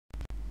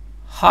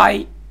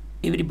Hi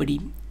everybody.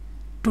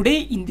 Today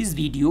in this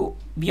video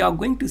we are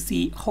going to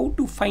see how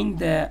to find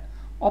the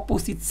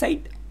opposite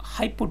side,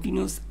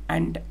 hypotenuse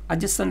and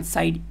adjacent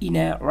side in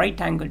a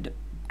right angled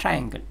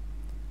triangle.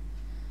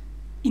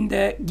 In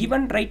the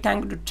given right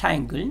angled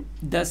triangle,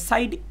 the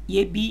side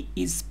AB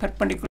is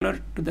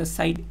perpendicular to the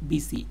side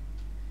BC.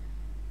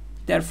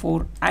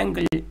 Therefore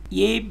angle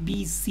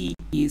ABC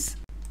is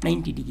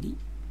 90 degree.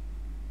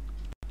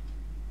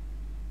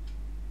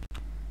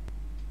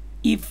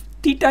 If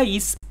theta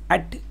is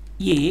at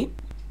A,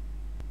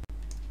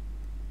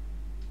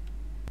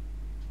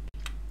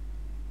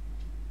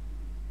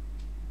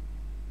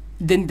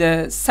 then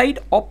the side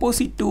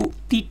opposite to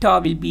theta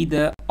will be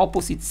the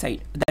opposite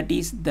side. That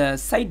is, the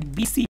side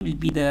BC will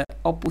be the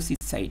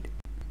opposite side.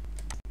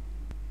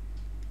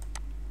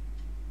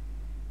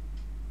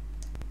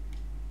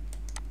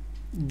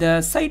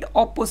 The side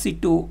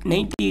opposite to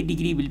 90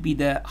 degree will be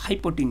the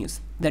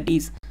hypotenuse. That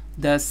is,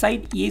 the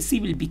side AC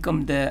will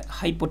become the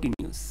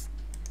hypotenuse.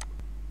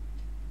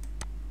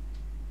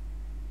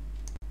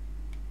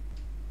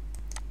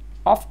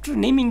 After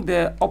naming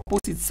the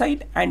opposite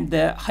side and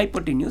the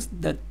hypotenuse,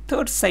 the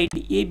third side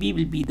AB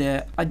will be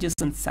the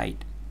adjacent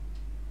side.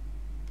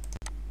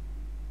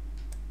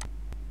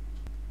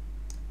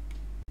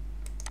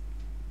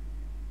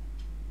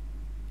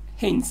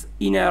 Hence,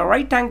 in a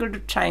right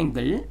angled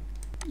triangle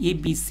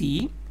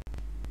ABC,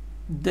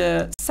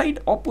 the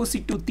side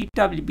opposite to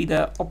theta will be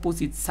the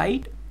opposite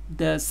side,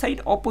 the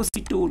side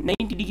opposite to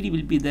 90 degree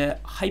will be the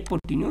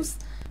hypotenuse,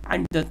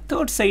 and the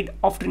third side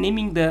after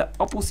naming the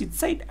opposite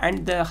side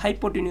and the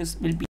hypotenuse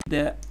will be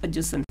the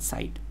adjacent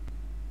side.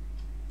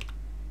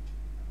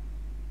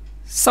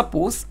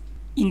 Suppose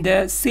in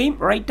the same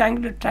right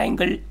angled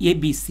triangle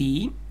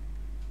ABC,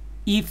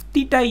 if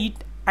theta is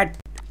at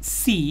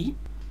C,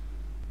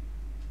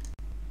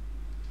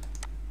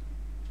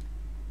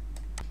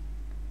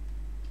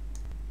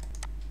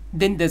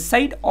 then the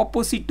side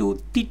opposite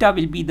to theta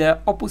will be the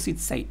opposite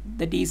side.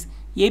 That is,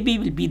 AB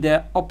will be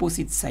the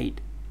opposite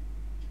side.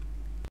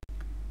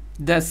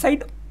 The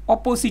side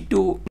opposite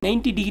to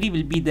 90 degree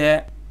will be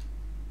the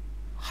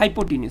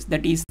hypotenuse.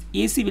 That is,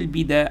 AC will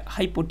be the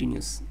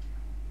hypotenuse.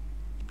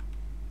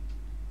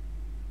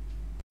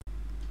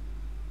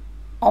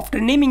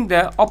 After naming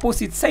the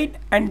opposite side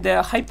and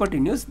the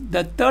hypotenuse,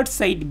 the third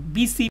side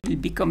BC will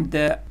become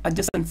the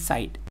adjacent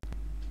side.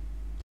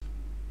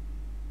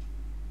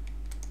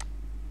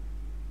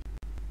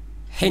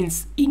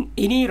 Hence, in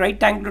any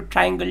right angled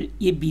triangle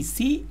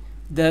ABC,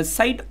 the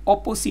side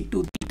opposite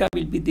to theta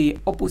will be the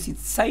opposite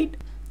side,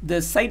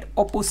 the side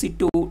opposite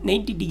to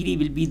 90 degree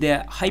will be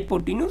the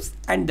hypotenuse,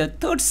 and the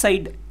third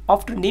side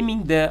after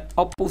naming the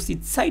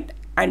opposite side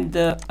and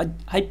the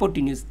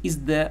hypotenuse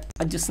is the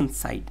adjacent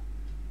side.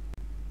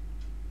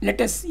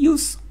 Let us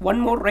use one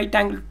more right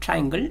angled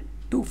triangle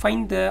to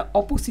find the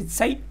opposite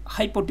side,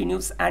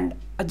 hypotenuse and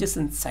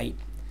adjacent side.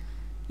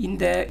 In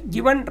the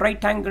given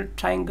right angled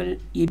triangle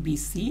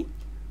ABC,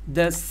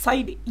 the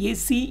side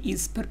AC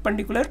is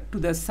perpendicular to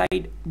the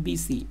side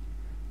BC.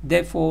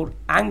 Therefore,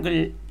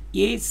 angle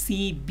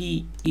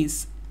ACB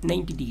is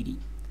 90 degree.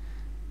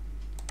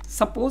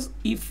 Suppose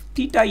if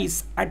theta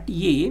is at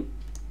A,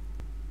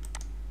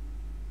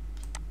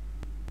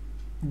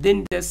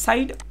 then the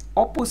side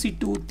opposite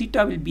to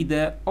theta will be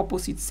the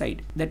opposite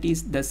side. That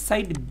is, the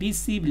side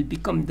BC will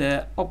become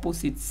the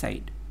opposite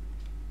side.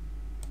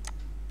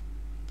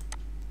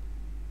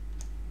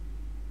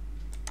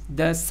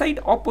 The side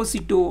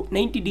opposite to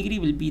 90 degree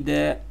will be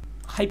the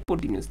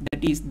hypotenuse.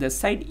 That is, the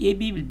side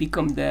AB will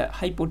become the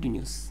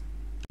hypotenuse.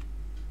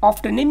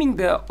 After naming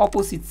the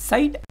opposite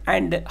side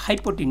and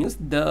hypotenuse,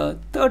 the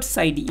third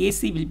side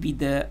AC will be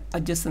the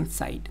adjacent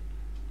side.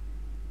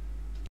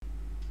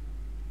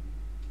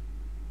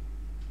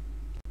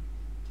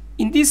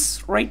 In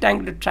this right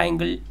angled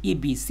triangle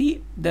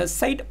ABC, the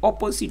side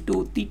opposite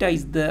to theta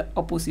is the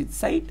opposite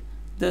side,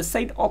 the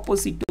side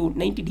opposite to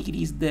 90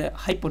 degree is the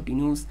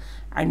hypotenuse,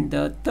 and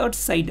the third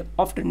side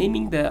after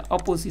naming the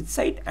opposite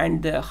side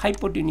and the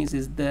hypotenuse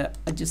is the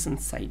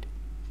adjacent side.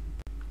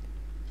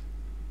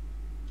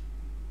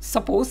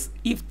 Suppose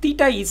if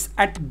theta is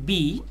at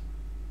B,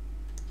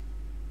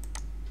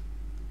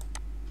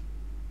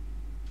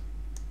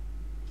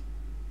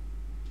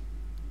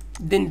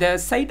 then the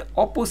side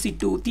opposite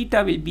to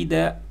theta will be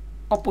the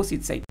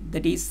opposite side.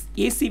 That is,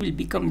 AC will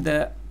become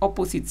the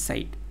opposite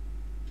side.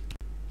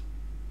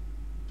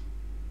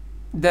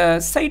 The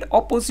side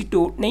opposite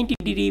to 90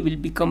 degree will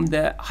become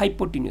the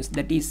hypotenuse.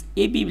 That is,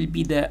 AB will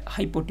be the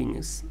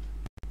hypotenuse.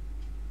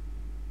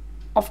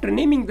 After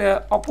naming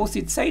the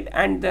opposite side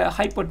and the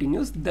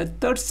hypotenuse, the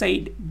third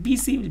side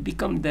BC will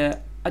become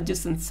the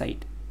adjacent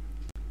side.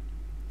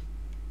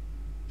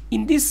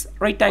 In this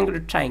right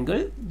angled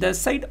triangle, the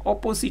side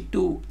opposite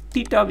to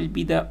theta will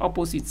be the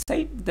opposite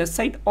side, the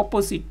side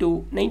opposite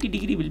to 90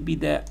 degree will be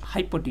the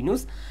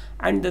hypotenuse,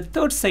 and the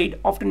third side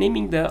after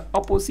naming the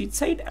opposite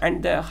side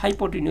and the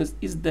hypotenuse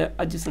is the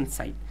adjacent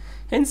side.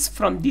 Hence,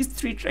 from these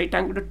three right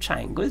angled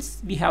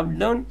triangles, we have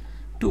learned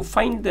to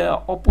find the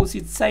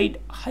opposite side,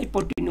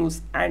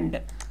 hypotenuse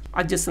and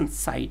adjacent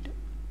side.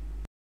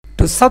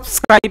 to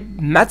subscribe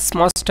Maths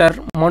Master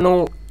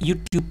Mono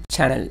YouTube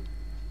channel.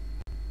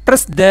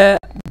 Press the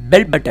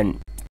bell button.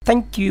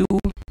 Thank you.